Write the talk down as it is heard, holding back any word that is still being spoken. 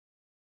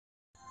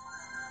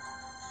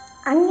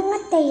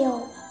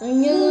안녕하세요.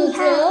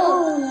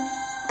 안녕하세요.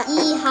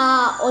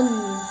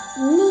 이하온.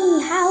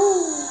 니하오.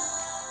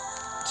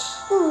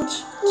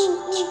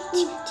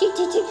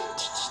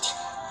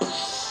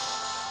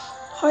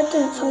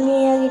 하여튼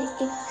성경이야기를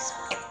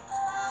읽겠습니다.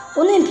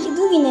 오늘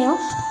비둘기네요. 뭐?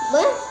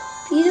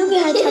 비둘기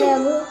할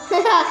차례하고요.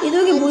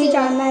 비둘기 보이지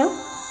않나요?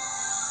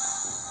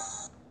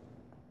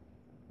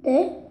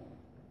 네.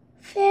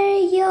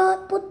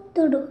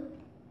 페리어보트르.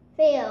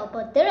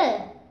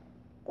 페어버들.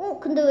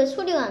 근데 왜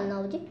소리가 안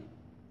나오지?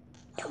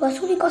 저가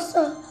소리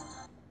껐어요.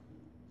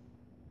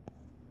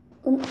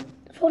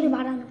 소리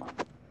말하는 거.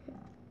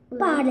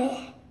 빠르.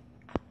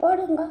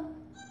 빠른가?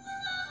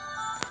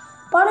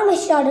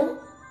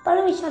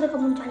 빠르메시아르가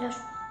뭔지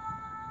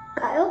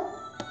알려줄까요?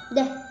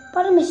 네.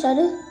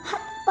 빠르메시아는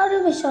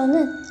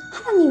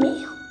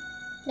하나님이에요.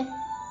 네.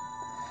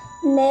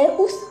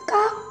 네우스카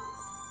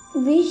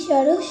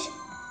위샤르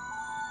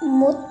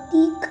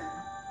모틱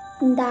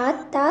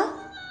나다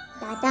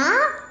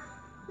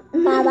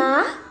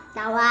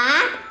나와.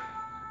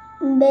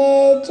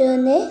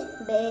 매전에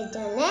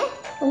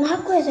오늘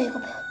학교에서 이거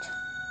배웠죠.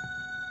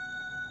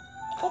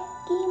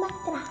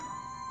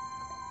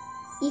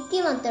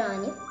 이끼만들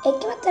아니야?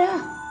 에끼마트라.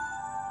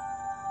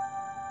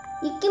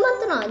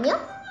 이끼만들 아니야?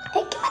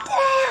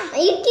 에끼마트라야.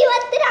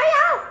 이끼만들아요.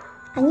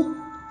 아니,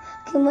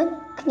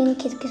 그러면 그냥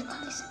계속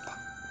하겠습니다.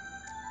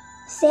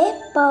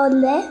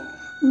 세벌레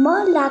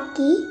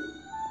머라키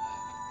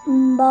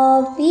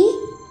머비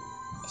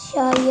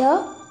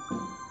셔요.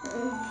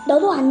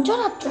 너도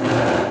앉아라 좀.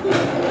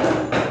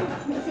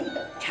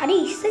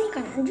 자리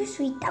있으니까 앉을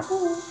수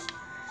있다고.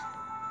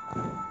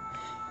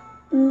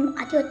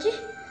 어디였지?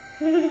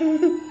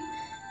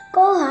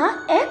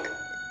 거하 액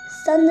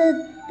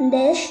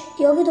선데시.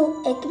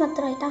 여기도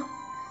에끼마트라 있다.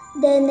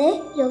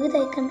 네네, 여기도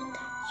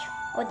에끼마트라.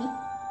 어디?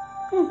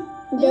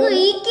 네. 이거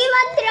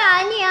이끼만들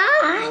아니야?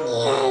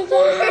 아니에요.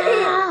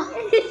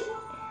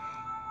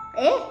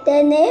 에?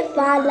 네네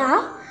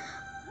발라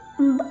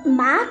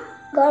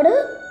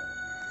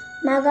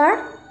마걸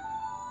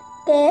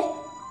के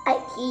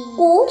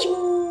को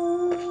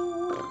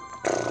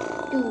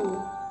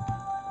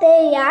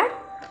तैयार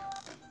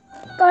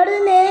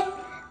करने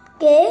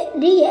के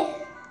लिए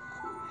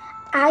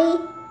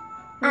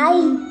आएगा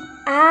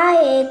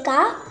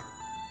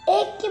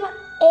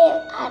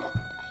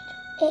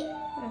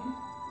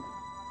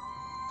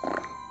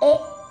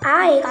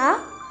आएगा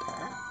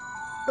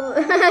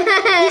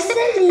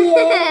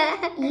इसलिए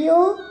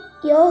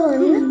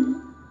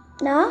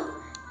यूहन्ना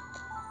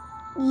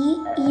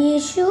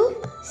यीशु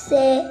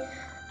से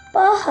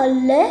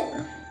पहले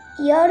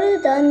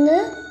यरदन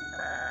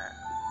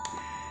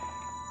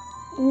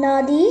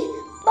नदी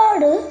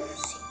पर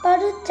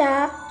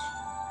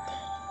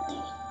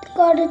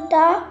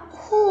करता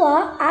हुआ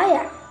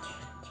आया.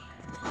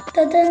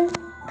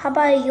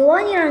 봐봐요.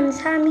 요한이라는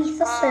사람이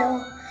있었어요.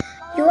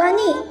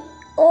 요한이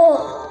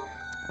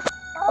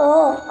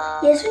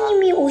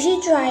예수님이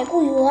오실 줄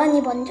알고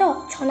요한이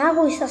먼저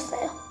전하고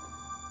있었어요.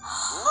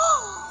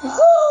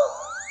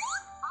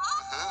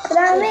 그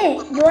다음에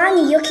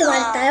요한이 이렇게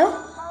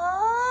말했다요.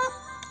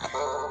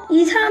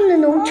 이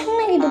사람은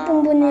엄청나게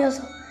높은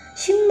분이어서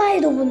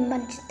신마에도 못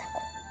만진다고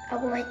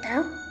라고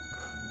말했다요.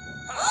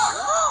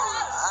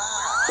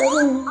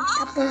 여긴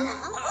나쁜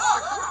사람.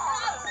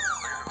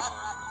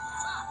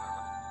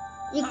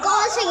 이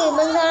검은색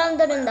입은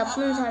사람들은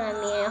나쁜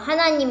사람이에요.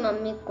 하나님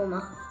안 믿고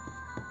막.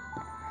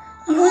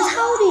 이건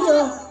사울이죠.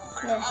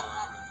 네.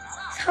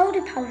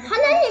 사울이 바로.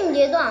 하나님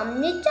얘도 안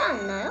믿지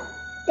않나요?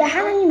 네,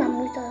 하나님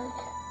안 믿어요.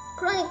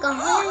 그러니까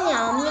하나님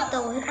안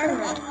믿다고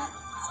했잖아요.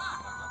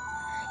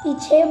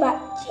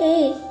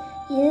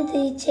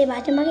 얘네들이 제일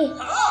마지막에 얘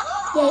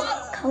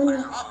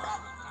가온이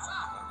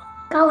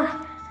가오라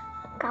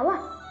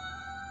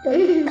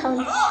여기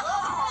가온이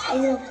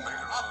잘 들어보세요.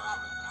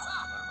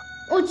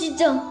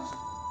 진짜.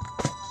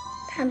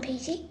 다음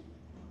페이지.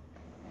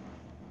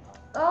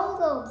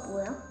 까우가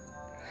뭐야?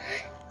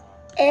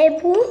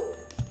 에부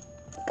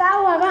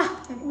까와가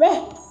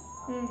왜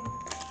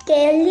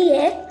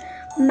갤리에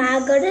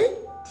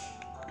마그를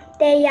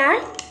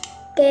때야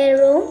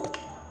게로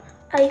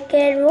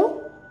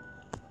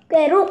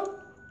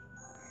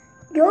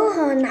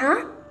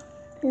요하나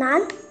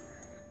난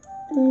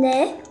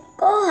내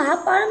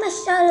거하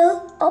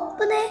빠르메시아르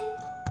어쁘네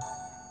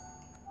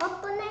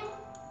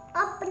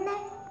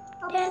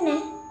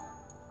되네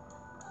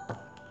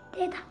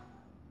되다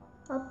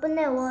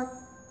어쁘네 워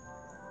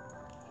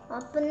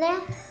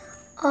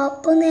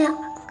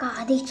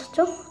어쁘네가 어디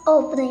있었죠?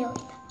 어쁘네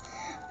여기다.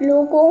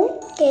 लोगों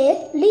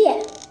के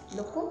लिए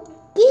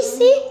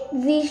किसी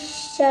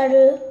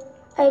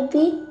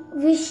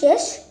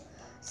विशेष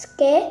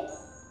के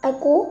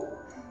को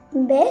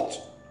बेच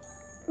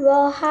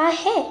रहा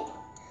है.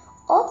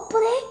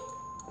 어쁘네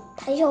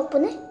다시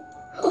어쁘네?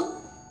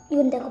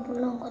 이건 내가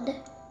몰라온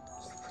건데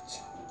이거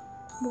뭐지?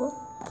 뭐?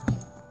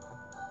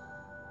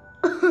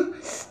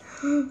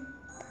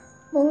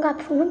 뭔가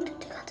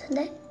불명토티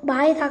같은데?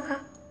 마에다가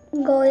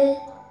거에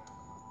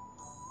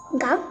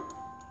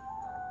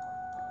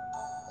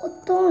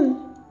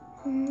어떤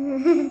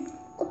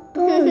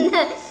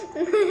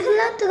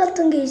플란트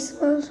같은 게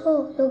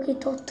있으면서 여기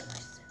더트가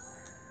있어요.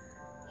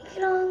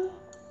 이랑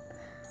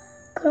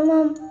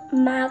그러면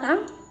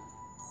마블랑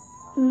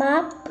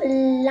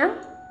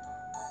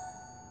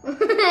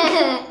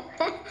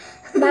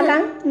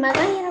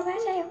마강이라고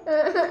하셔요.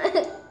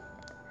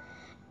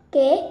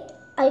 게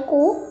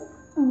아이고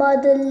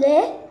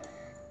버들레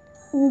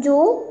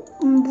조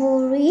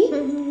부리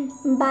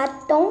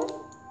마똥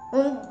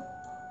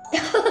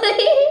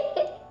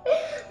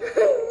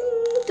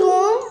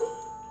뚱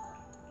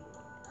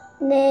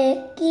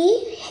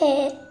내기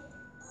해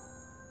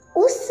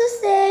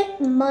우스세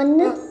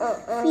머는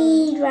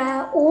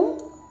피라옹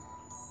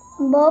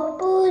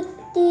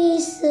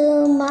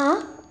버프티스마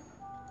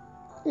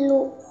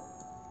로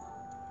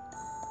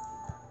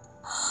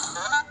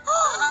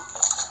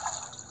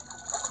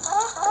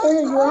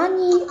그래서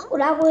요한이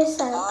오라고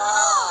했어요.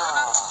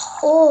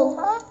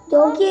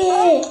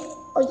 여기에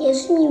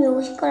예수님이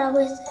오실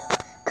거라고 했어요.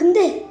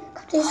 근데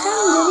갑자기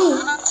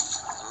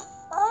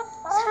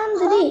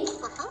사람들이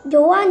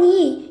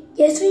요한이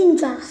예수님인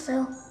줄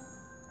알았어요.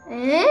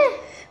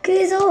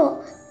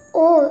 그래서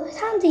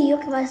사람들이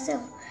이렇게 말했어요.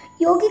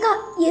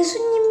 여기가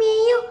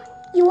예수님이에요?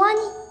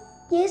 요한이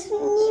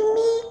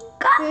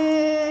예수님이까?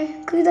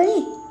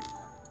 그러더니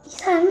이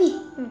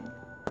사람이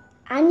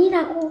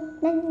아니라고.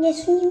 난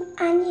예수님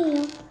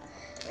아니에요.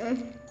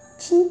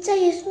 진짜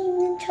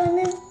예수님은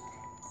저는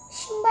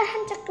신발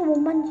한 짝도 못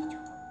만지죠.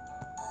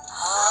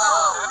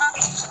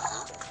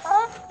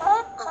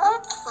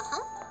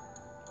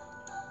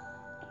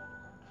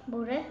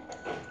 뭐래?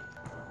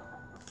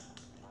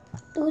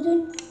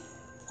 너는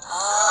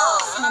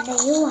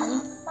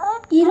세례요한.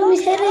 이름이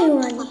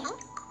세례요한이에요.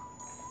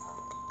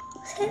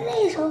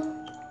 세례에서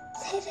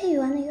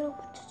세례요한이라고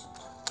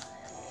붙여줬죠.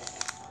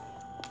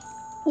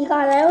 이거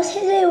알아요?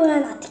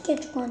 세례요한 어떻게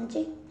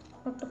죽었는지?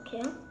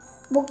 어떡해요?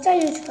 목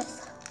잘려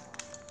죽었어.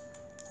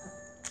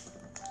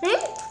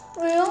 네?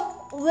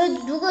 왜요? 왜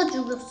누가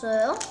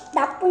죽였어요?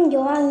 나쁜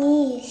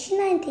요한이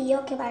신하한테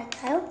이렇게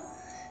말할까요?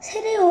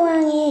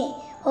 세례요한이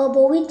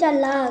목이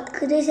잘라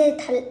그 대신에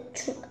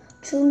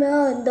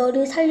주면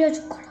너를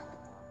살려줄 거라고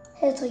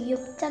해서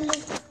이렇게 잘라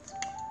죽었어.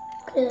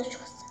 그래서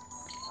죽었어.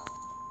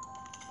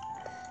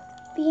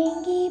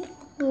 비행기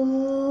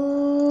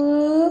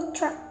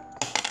북트럭.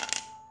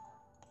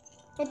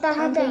 일단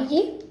하자.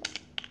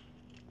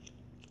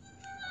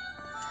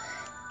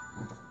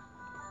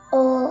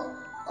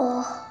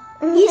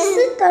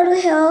 इस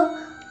तरह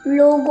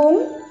लोगों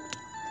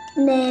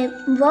ने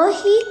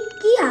वही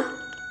किया।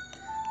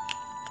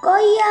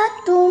 क्या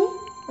तुम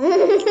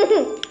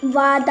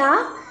वादा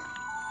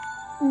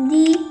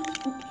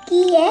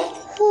किए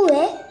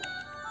हुए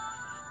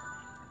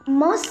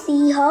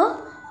मसीह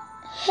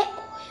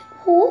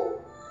हो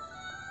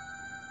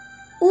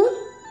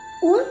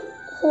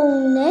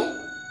उन्होंने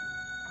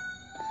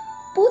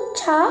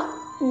पूछा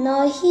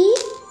नहीं।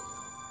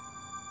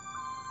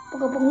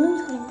 뭐가 먹는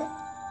소리인데?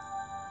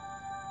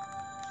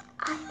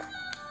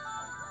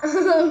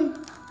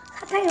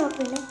 사탕이 먹고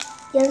있네.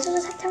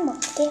 연수는 사탕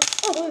먹게.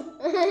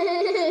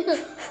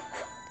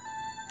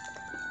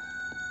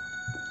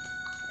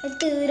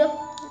 으럽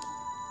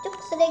쭉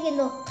쓰레기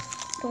너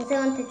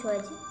동생한테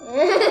줘야지.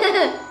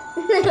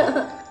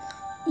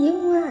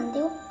 이응은 안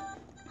되고.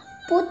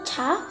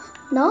 보차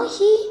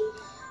너희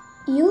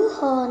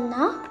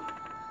유허나.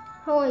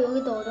 형아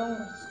여기도 어려운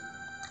거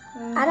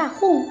있어. 알아.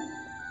 홍.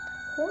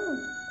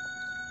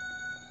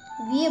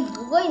 위에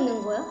뭐가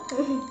있는 거야?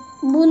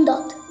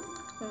 문덧.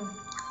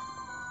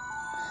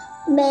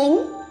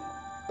 맹,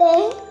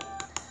 땡,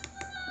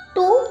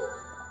 또,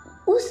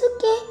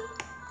 우습게.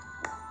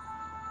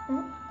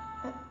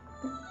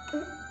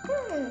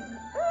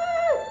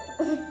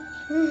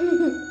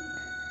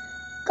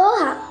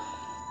 거하.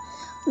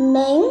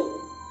 맹,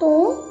 또,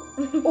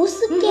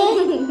 우습게.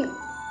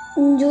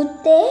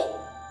 주대,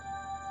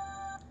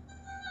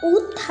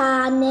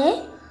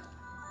 우타네.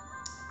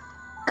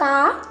 का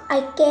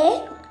आके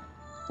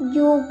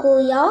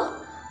योगया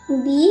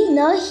भी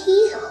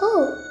नहीं हो।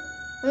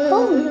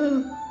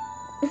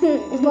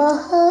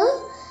 वह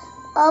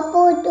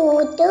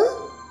अपदोत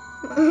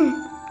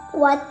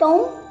वातों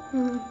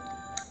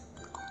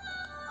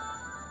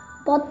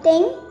버땡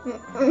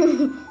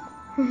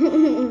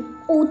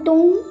오동.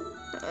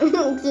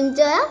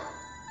 진짜야?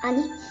 아니.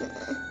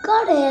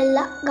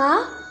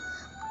 करेला가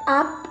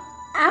आप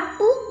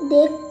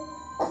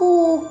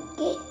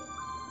देखोगे.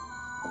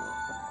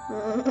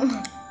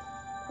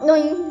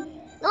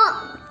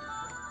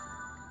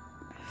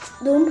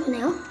 너무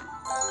보네요.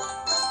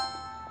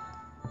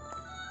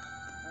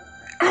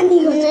 아니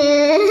이거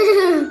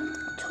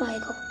좋아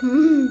이거.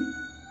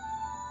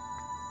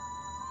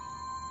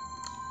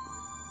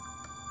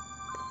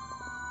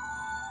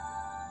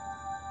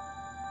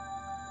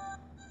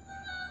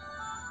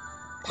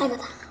 다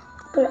이거다.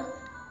 불러.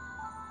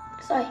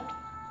 sorry.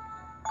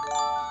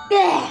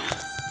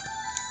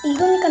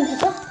 이거니까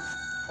되죠?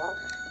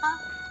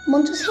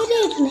 먼저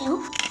세례해주네요.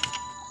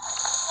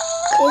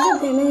 그래서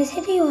별명이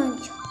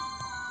세례요한이죠.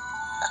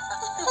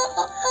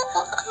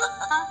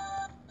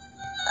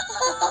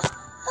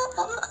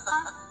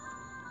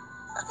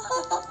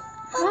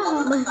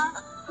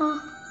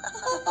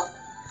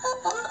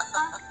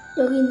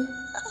 여기는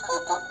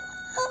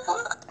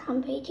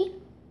다음 페이지.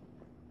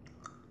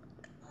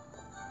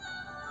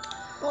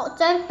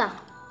 짧다.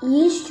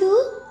 यीशु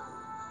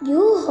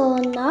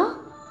यूहन्ना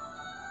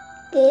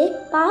के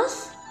पास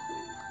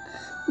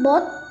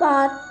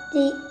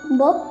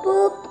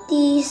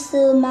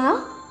बपतिस्मा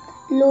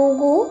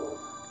लोगों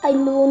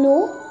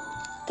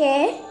के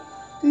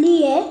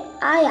लिए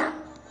आया।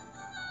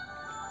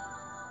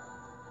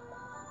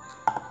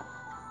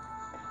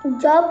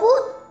 जब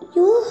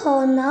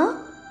यूहन्ना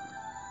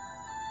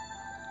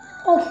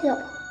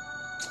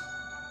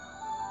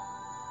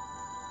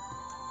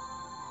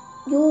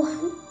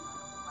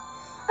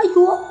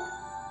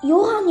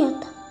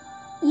요한이었다.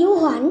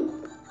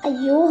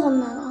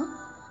 요한나가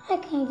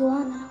그냥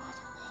요한나라고 하자.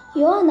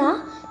 요한나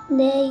내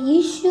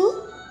यीशु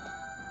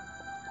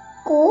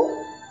को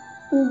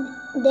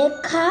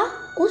देखा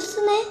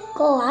उसने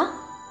कहा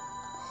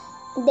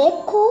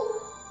देखो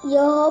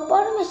यह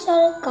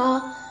परमेश्वर का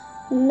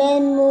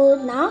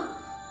मेमना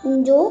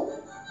जो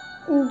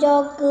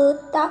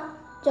जगत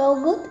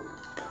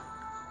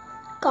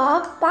का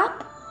पाप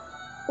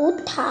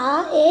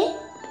उठाए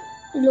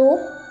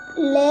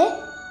ले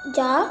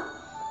जा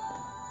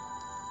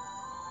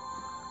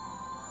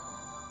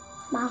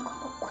마음껏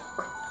먹고 있군.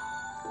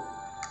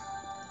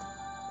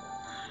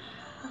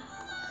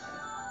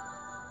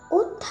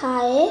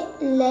 우타에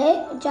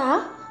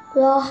레자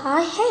러하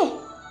해.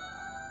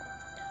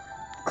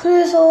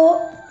 그래서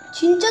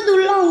진짜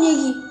놀라운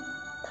얘기.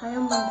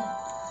 다이아몬드.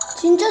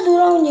 진짜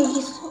놀라운 얘기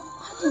있어.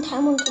 하여튼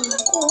다이아몬드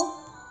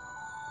먹고.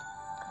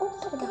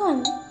 어디가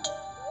왔네.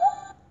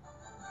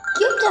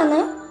 귀엽지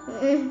않아요?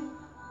 응.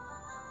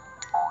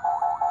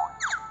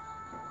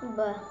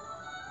 뭐야?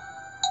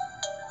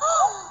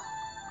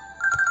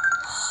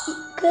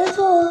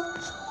 그래서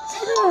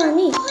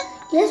세례요한이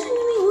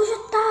예수님이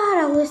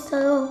오셨다라고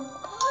했어요.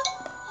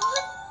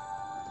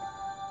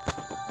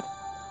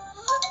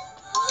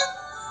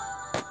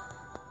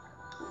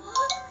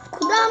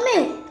 그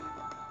다음에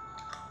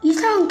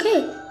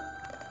이상하게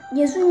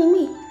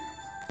예수님이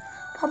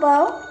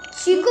봐봐요.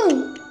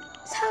 지금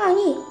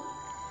상황이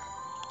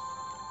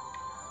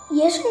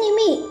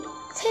예수님이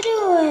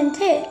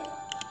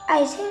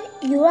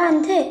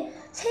요한한테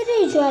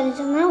세례를 줘야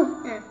되잖아요.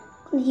 응.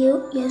 근데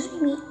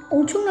예수님이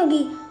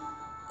엄청나게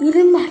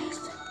이런 말을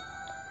했어요.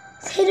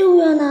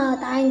 세례요한아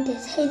나한테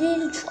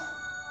세례를 줘.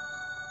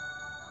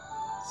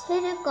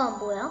 세례가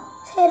뭐야?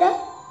 세례?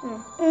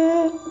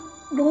 응.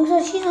 용서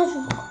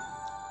씻어주는 거.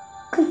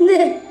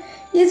 근데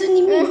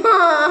예수님이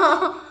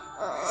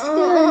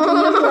세례요한한테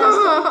이렇게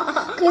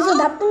말했어. 그래서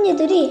나쁜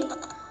애들이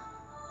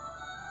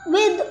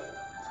왜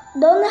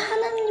너는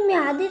하나님의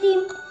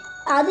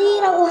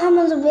아들이라고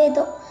하면서 왜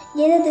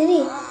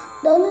얘네들이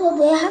너는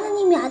왜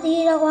하나님의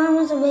아들이라고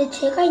하면서 왜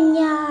죄가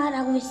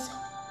있냐라고 했어.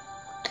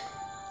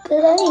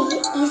 그러더니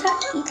이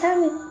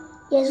사람이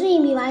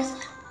예수님이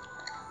말했어요.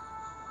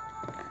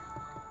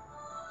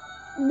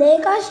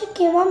 내가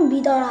시키면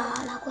믿어라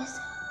라고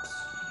했어요.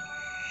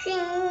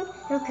 쉥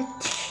이렇게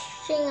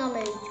쉥 하면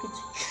이렇게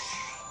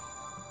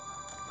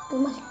물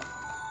마실까?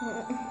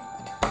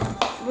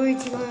 물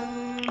지금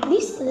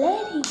미스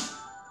레디.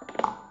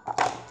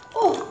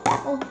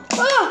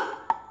 뭐야?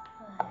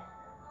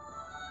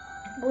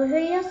 물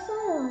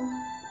흘렸어요.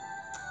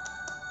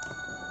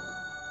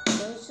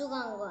 연수가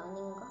한 거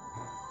아닌가?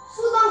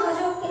 수건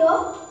가져올게요.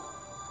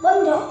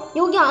 먼저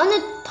여기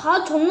안에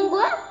다 젖는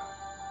거야?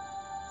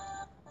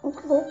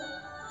 그거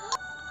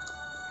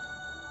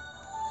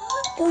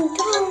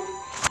짠짠.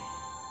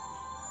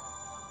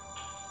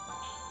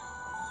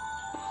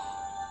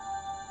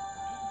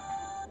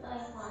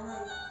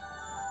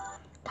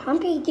 다음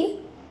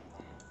페이지.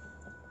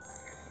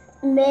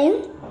 맨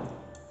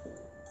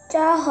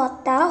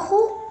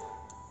짜헛다호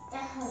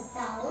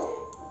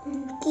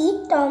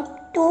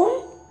끼똥똥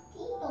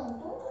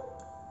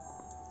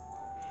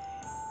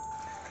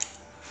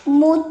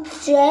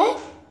무제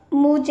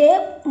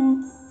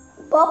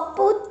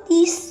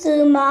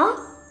बपतिस्मा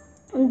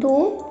दो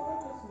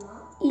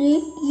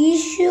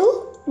यीशु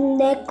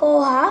ने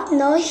कहा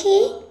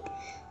नहीं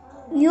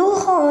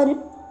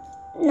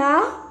यूहन्ना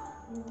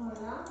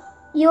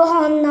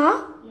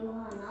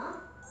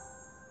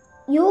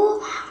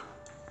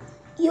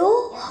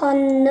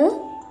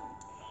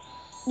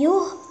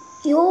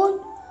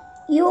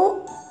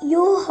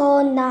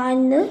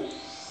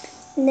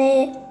ने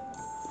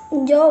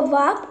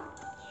जवाब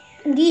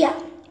दिया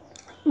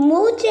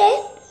मुझे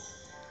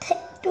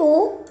तो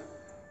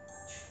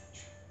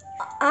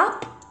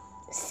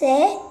आपसे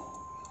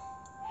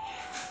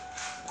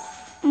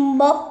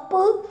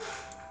बपतिस्मा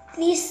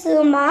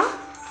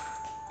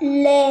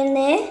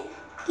लेने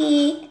की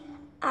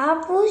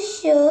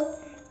आवश्यकता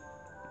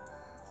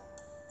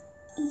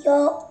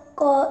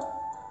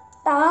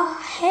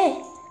है।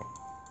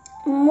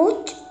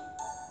 मुझ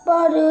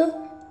पर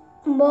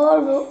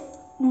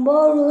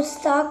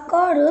भरोसा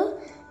कर।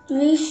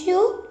 यीशु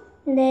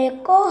ने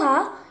कहा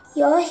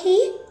यही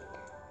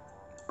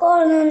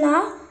करना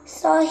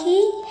सही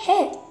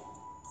है।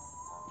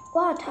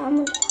 와,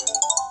 다음은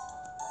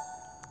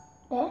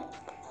네.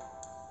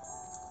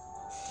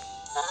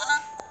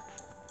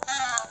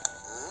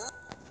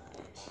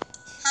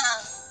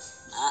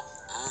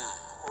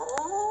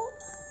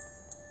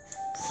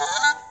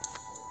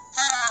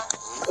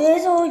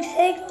 그래서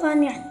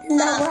세례요한이 안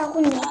된다고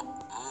하군요.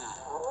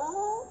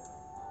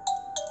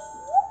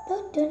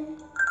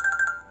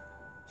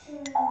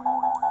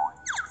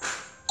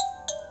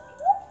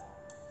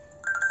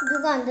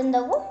 누가 안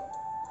된다고?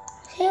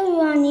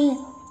 세례요한이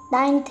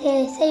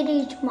나한테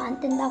세례를 주면 안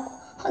된다고.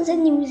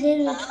 선생님이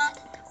세례를 줘야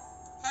된다고.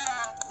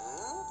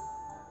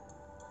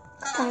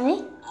 그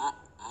다음에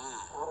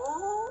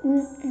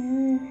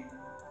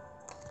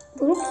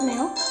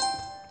물음표네요.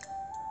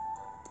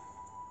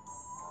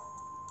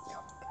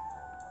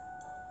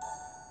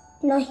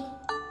 너희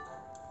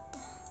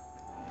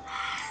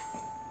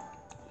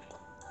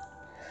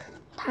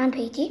다음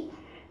페이지.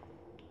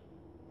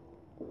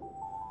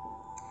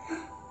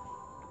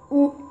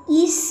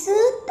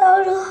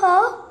 이스더르허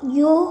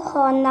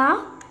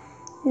요하나는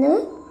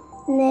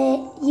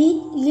내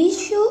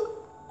예수고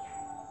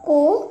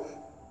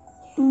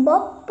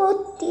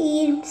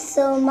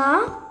baptisma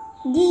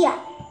dia.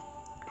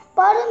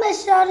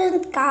 परमेश्वर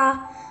का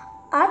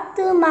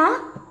आत्मा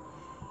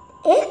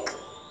एक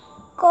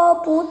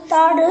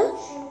कबूतर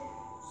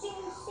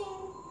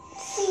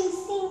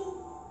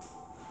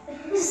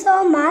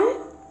समान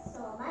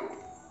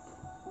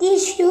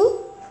यीशु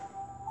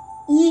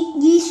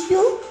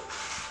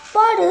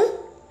पर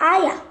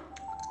आया।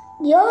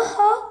 यह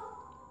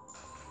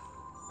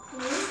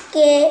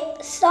के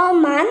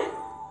समान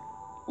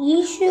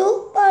यीशु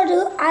पर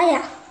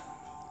आया।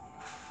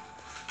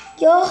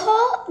 यह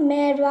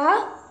मेरा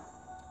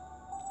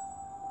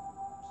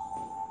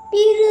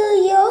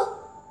प्रिय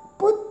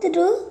पुत्र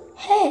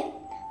है।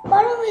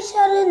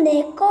 परमेश्वर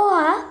ने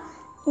कहा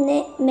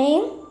मैं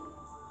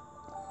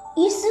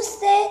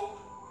इससे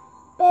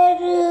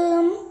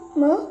प्रेम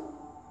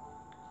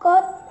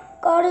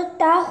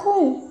करता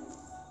हूँ।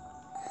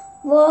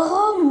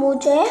 वह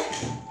मुझे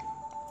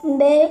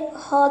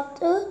बेहद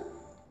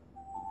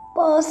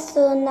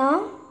पसंद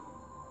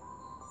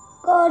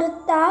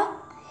करता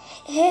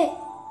है।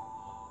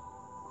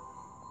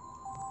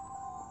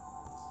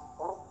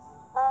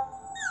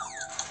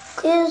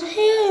 그래서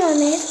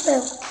세례요한이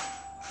했어요.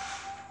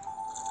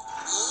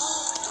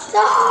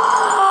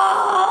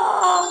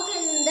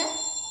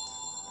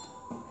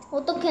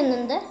 어떻게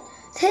했는데?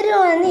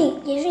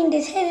 세례요한이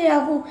예수님한테 세례를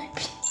하고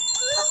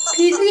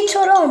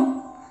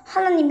비비처럼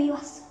하나님이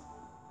왔어요.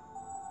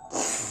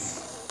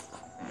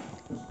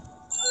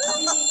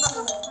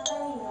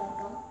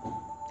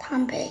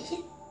 다음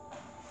페이지.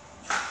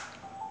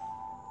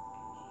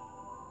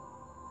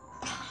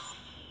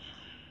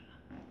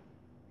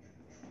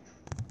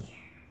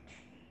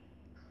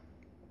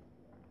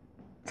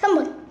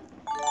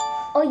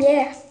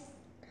 예.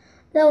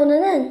 네,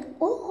 오늘은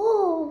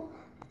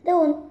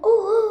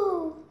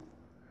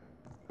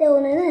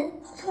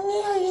오늘은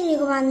성경이야기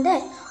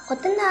읽어봤는데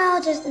어땠나요?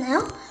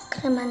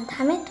 그러면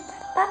다음에 또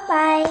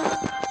봐요.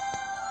 빠이빠이.